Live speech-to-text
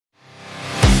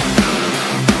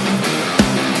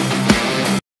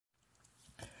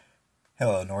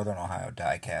Hello, Northern Ohio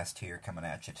Diecast here, coming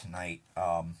at you tonight.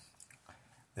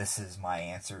 This is my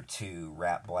answer to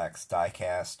Rat Black's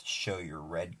Diecast Show Your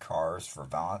Red Cars for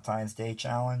Valentine's Day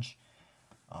challenge.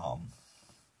 I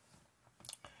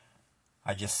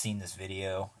just seen this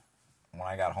video when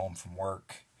I got home from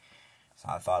work, so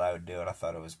I thought I would do it. I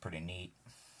thought it was pretty neat.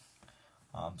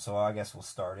 So I guess we'll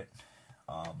start it.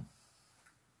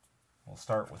 We'll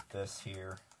start with this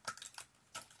here.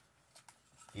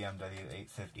 BMW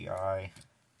 850i,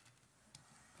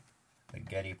 the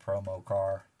Getty promo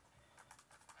car.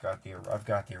 I've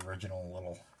got the original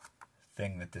little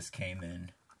thing that this came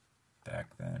in back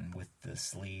then with the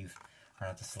sleeve, or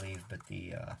not the sleeve, but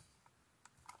the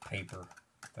paper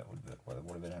that would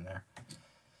have been in there.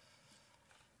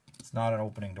 It's not an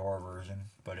opening door version,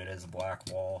 but it is a black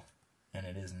wall and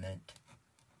it is mint.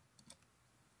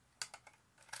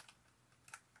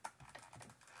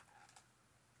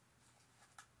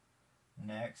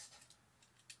 Next,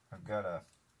 I've got a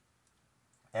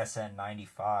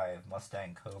SN95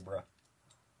 Mustang Cobra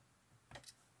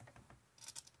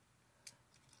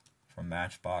from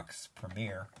Matchbox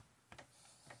Premier.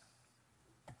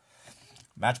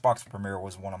 Matchbox Premier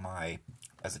was one of my,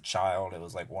 as a child, it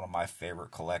was like one of my favorite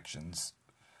collections.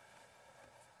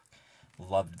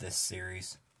 Loved this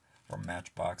series from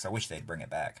Matchbox. I wish they'd bring it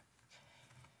back.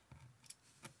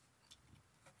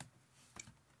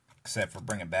 Except for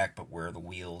bring it back, but where the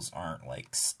wheels aren't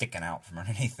like sticking out from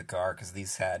underneath the car, because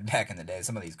these had, back in the day,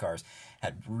 some of these cars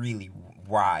had really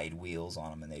wide wheels on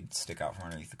them and they'd stick out from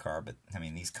underneath the car, but I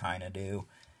mean these kind of do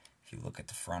if you look at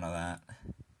the front of that,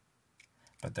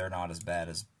 but they're not as bad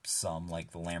as some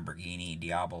like the Lamborghini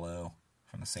Diablo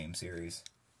from the same series.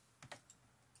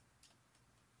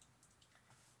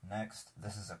 Next,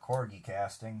 this is a Corgi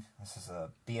casting. This is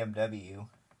a BMW.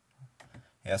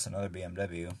 Yes, another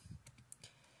BMW.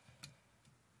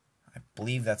 I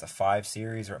believe that's a 5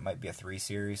 series, or it might be a 3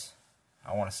 series.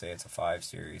 I want to say it's a 5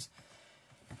 series.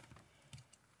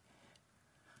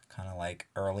 Kind of like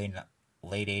late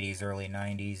 80s, early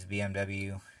 90s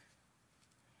BMW.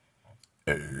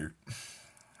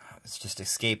 It's just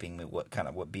escaping me what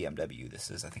BMW this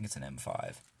is. I think it's an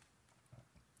M5.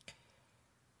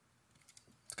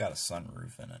 It's got a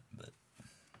sunroof in it, but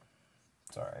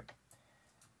it's alright.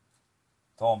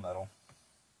 It's all metal.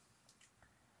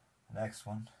 The next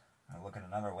one, I look at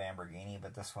another Lamborghini,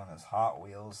 but this one is Hot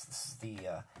Wheels. This is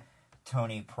the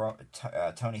Tony's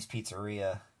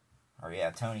Pizzeria, or yeah,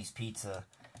 Tony's Pizza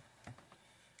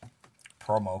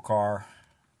promo car.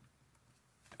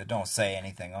 It don't say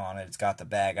anything on it. It's got the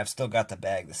bag. I've still got the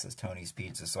bag that says Tony's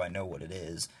Pizza, so I know what it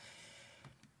is.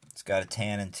 It's got a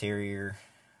tan interior,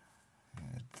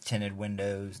 tinted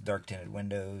windows, dark tinted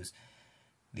windows,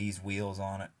 these wheels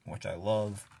on it, which I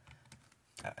love.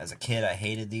 As a kid, I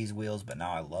hated these wheels, but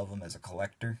now I love them as a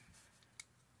collector.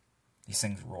 These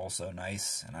things roll so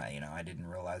nice, and I didn't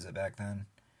realize it back then.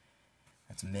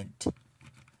 That's mint.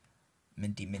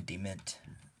 Minty, minty, mint.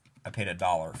 I paid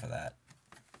 $1 for that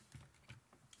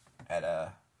at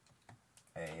a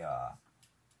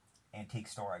antique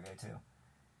store I go to.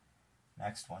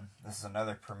 Next one. This is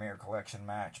another Premier Collection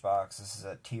Matchbox. This is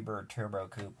a T-Bird Turbo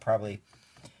Coupe, probably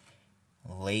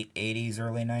late 80s,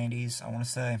 early 90s, I want to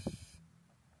say.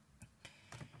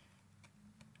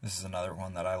 This is another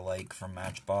one that I like from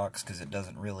Matchbox because it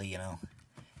doesn't really,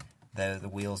 the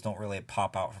wheels don't really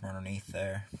pop out from underneath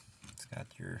there. It's got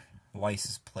your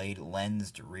license plate,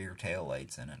 lensed rear tail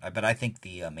lights in it. But I think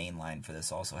the main line for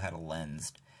this also had a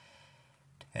lensed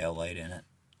tail light in it.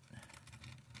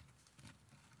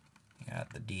 You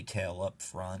got the detail up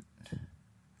front.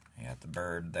 You got the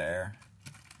bird there.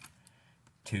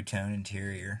 Two-tone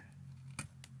interior.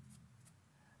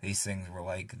 These things were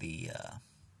like the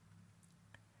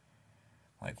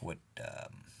like what, I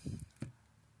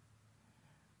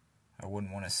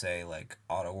wouldn't want to say like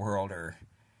Auto World or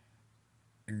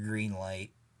Green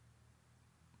Light,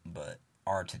 but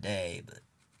are today, but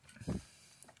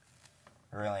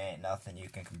there really ain't nothing you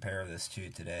can compare this to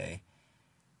today,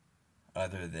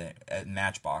 other than,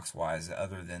 Matchbox wise,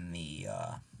 other than the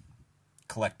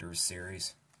Collector's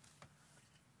series.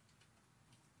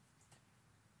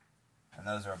 And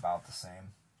those are about the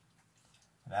same.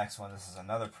 The next one, this is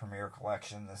another Premier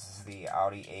Collection. This is the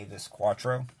Audi Avis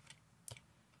Quattro.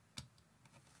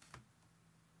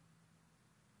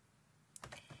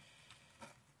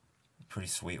 Pretty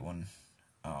sweet one.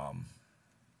 I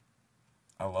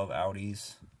love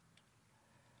Audis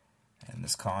and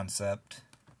this concept.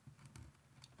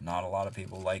 Not a lot of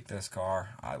people like this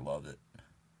car. I love it.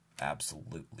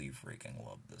 Absolutely freaking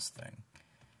love this thing.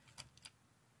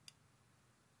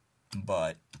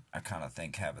 But I kind of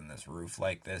think having this roof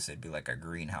like this, it'd be like a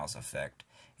greenhouse effect.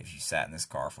 if you sat in this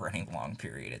car for any long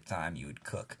period of time, you would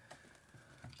cook.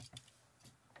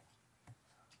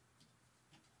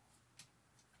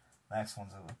 Next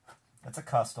one's it's a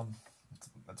custom.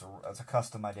 It's a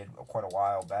custom I did quite a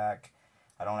while back.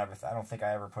 I don't think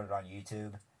I ever put it on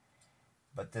YouTube.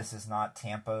 But this is not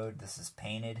tampoed. This is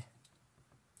painted.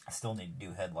 I still need to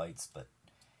do headlights, but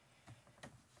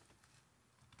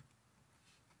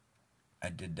I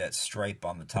did that stripe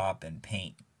on the top in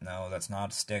paint. No, that's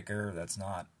not a sticker. That's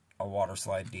not a water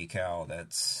slide decal.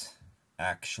 That's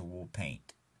actual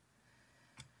paint.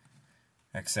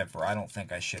 Except for I don't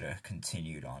think I should have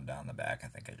continued on down the back. I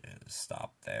think I just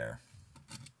stopped there.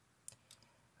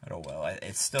 But oh well.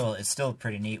 It's still a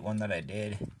pretty neat one that I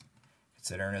did.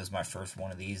 Considering it was my first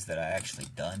one of these that I actually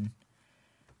done.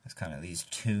 It's kind of these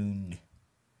tuned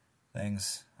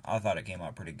things. I thought it came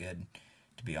out pretty good,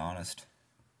 to be honest.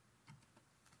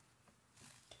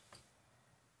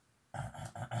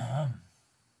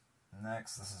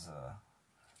 Next, this is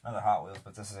another Hot Wheels,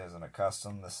 but this isn't a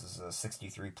custom. This is a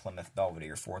 63 Plymouth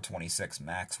Belvedere 426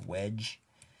 Max Wedge.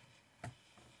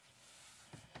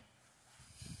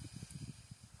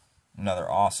 Another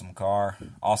awesome car,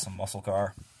 awesome muscle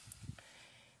car.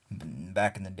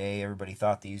 Back in the day, everybody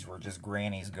thought these were just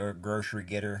Granny's grocery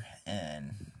getter,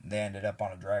 and they ended up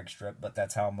on a drag strip, but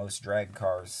that's how most drag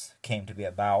cars came to be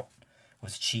about,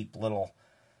 was cheap little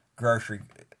grocery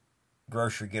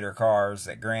getter cars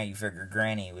that you figure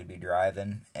Granny would be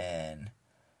driving, and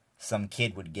some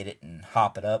kid would get it and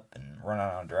hop it up and run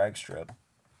it on a drag strip.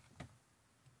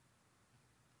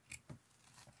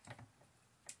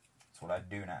 That's what I'd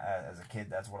do now. As a kid,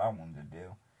 that's what I wanted to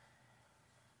do.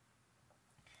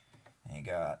 And you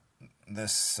got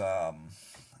this, I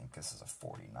think this is a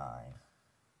 49.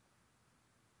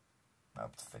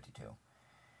 Nope, it's a 52.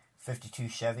 52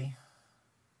 Chevy.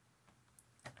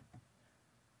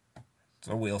 It's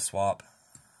a wheel swap.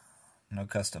 No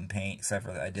custom paint, except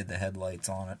for that I did the headlights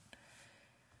on it.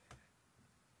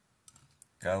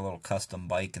 Got a little custom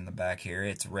bike in the back here.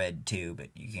 It's red too, but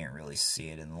you can't really see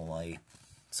it in the light.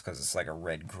 It's because it's like a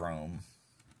red chrome.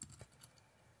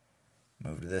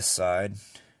 Move to this side.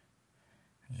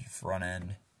 Front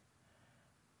end.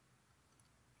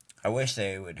 I wish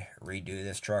they would redo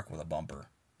this truck with a bumper.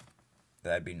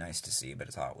 That'd be nice to see, but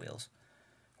it's Hot Wheels.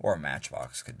 Or a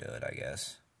Matchbox could do it, I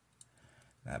guess.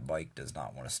 That bike does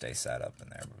not want to stay sat up in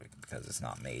there because it's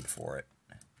not made for it.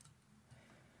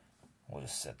 We'll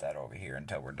just set that over here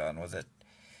until we're done with it.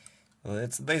 Well,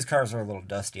 these cars are a little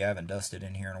dusty. I haven't dusted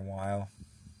in here in a while.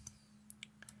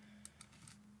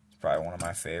 It's probably one of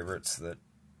my favorites that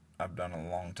I've done in a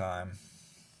long time.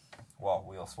 Well,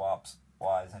 wheel swaps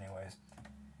wise anyways.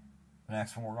 The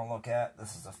next one we're going to look at,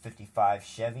 this is a 55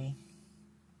 Chevy.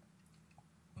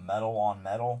 Metal on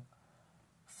metal.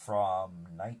 From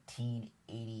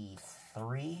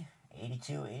 1983,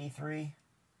 82, 83.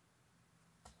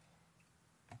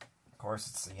 Of course,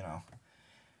 it's, you know,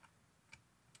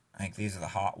 I think these are the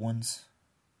hot ones.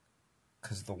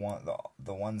 Because the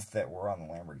ones that were on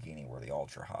the Lamborghini were the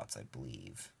Ultra Hots, I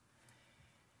believe.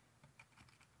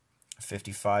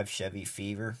 55 Chevy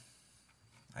Fever.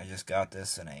 I just got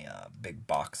this in a big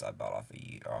box I bought off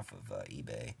of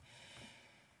eBay a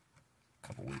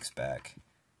couple weeks back.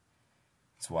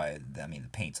 That's why, I mean, the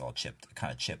paint's all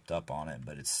kind of chipped up on it,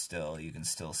 but it's still, you can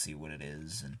still see what it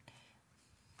is. And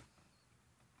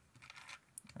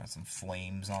got some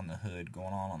flames on the hood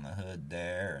going on the hood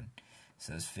there, and it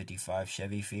says 55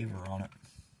 Chevy Fever on it.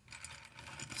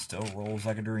 Still rolls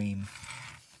like a dream.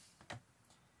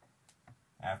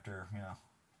 After, you know,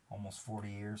 almost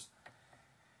 40 years.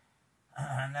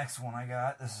 Next one I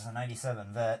got, this is a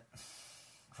 97 Vet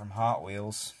from Hot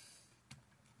Wheels.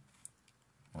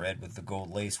 Red with the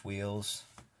gold lace wheels.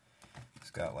 It's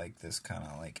got like this kind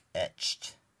of like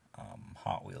etched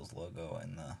Hot Wheels logo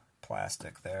in the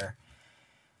plastic there.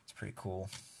 It's pretty cool.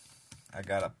 I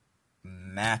got a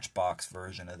Matchbox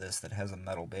version of this that has a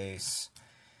metal base.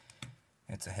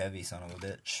 It's a heavy son of a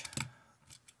bitch.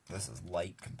 This is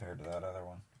light compared to that other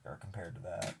one, or compared to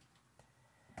that.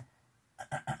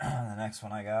 The next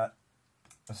one I got,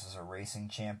 this is a Racing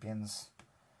Champions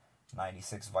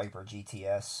 96 Viper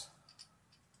GTS.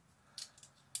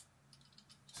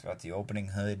 It's got the opening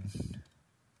hood.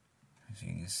 So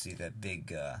you can see that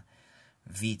big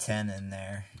V10 in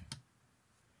there.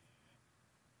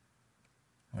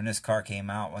 When this car came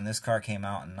out in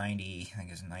 90, I think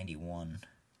it was 91,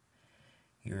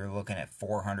 you were looking at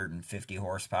 450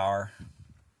 horsepower.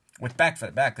 Which back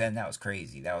then, that was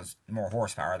crazy. That was more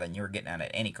horsepower than you were getting out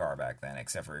of any car back then,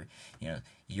 except for, you know,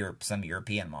 some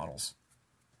European models.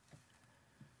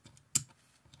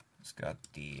 It's got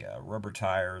the rubber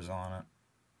tires on it.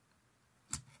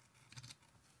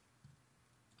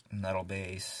 metal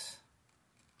base.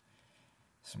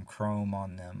 Some chrome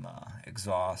on them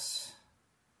exhausts.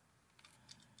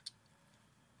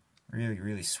 Really,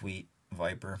 really sweet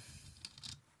Viper.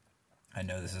 I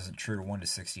know this isn't true to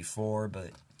 1:64,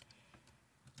 but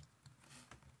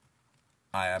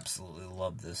I absolutely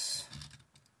love this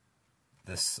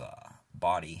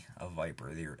body of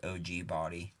Viper, the OG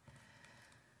body.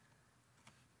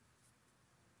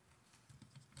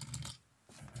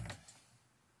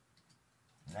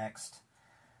 Next,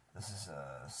 this is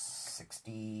a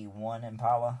 61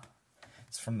 Impala.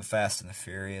 It's from the Fast and the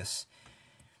Furious.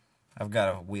 I've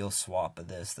got a wheel swap of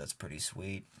this that's pretty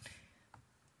sweet.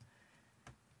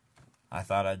 I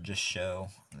thought I'd just show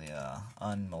the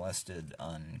unmolested,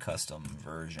 uncustom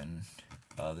version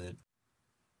of it.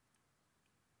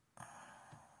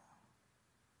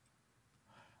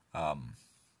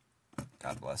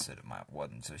 God bless it,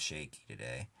 wasn't so shaky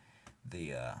today.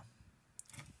 The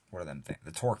what are them things?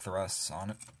 The torque thrusts on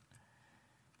it.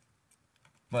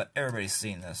 But everybody's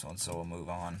seen this one, so we'll move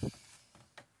on.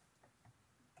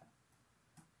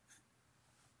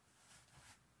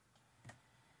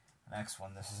 Next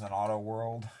one, this is an Auto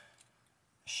World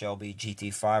Shelby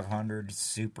GT500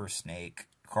 Super Snake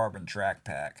Carbon Track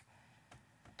Pack.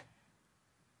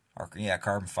 Or, yeah,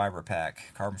 Carbon Fiber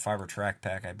Pack. Carbon Fiber Track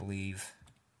Pack, I believe.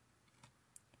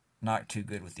 Not too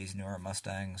good with these newer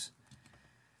Mustangs.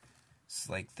 It's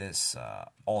like this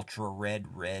ultra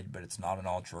red, but it's not an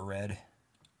ultra red.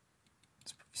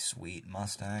 It's a pretty sweet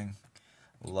Mustang.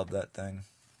 Love that thing.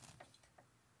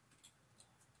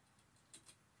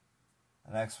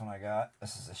 The next one I got,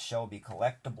 this is a Shelby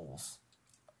Collectibles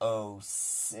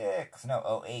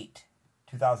 2008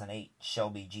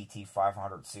 Shelby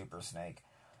GT500 Super Snake.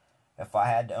 If I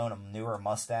had to own a newer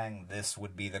Mustang, this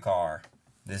would be the car.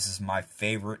 This is my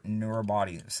favorite newer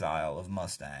body style of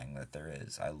Mustang that there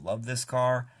is. I love this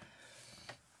car.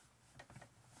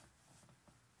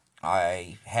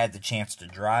 I had the chance to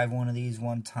drive one of these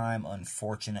one time.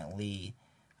 Unfortunately,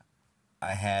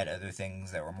 I had other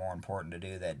things that were more important to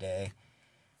do that day.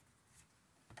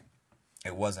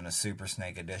 It wasn't a Super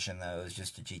Snake edition, though. It was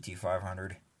just a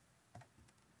GT500.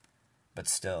 But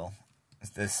still,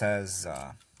 this has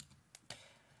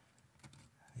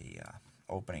the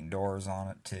opening doors on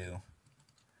it, too.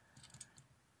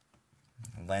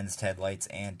 Lensed headlights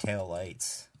and tail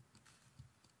lights.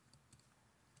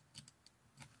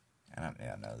 And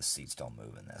I know the seats don't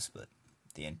move in this, but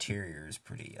the interior is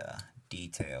pretty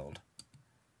detailed.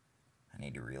 I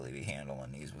need to really be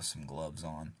handling these with some gloves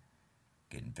on.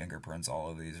 Getting fingerprints all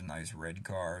over these nice red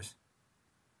cars.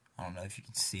 I don't know if you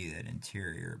can see that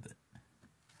interior, but...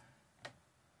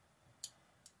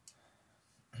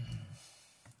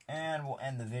 And we'll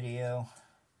end the video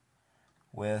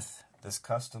with this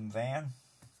custom van.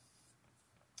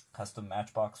 Custom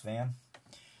Matchbox van.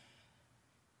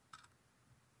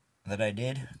 That I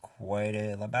did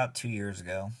about 2 years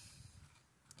ago.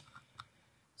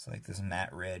 It's like this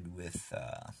matte red with...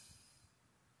 or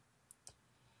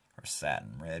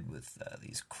satin red with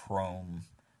these chrome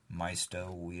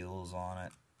Maisto wheels on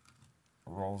it.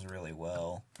 Rolls really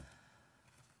well.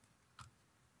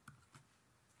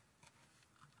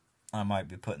 I might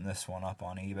be putting this one up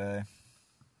on eBay.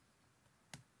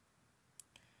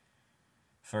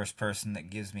 First person that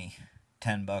gives me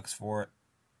 $10 for it,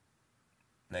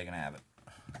 they can have it.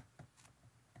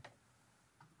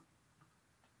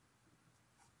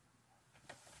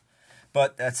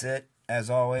 But that's it. As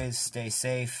always, stay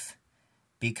safe,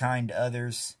 be kind to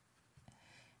others,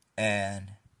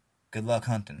 and good luck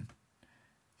hunting.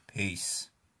 Peace.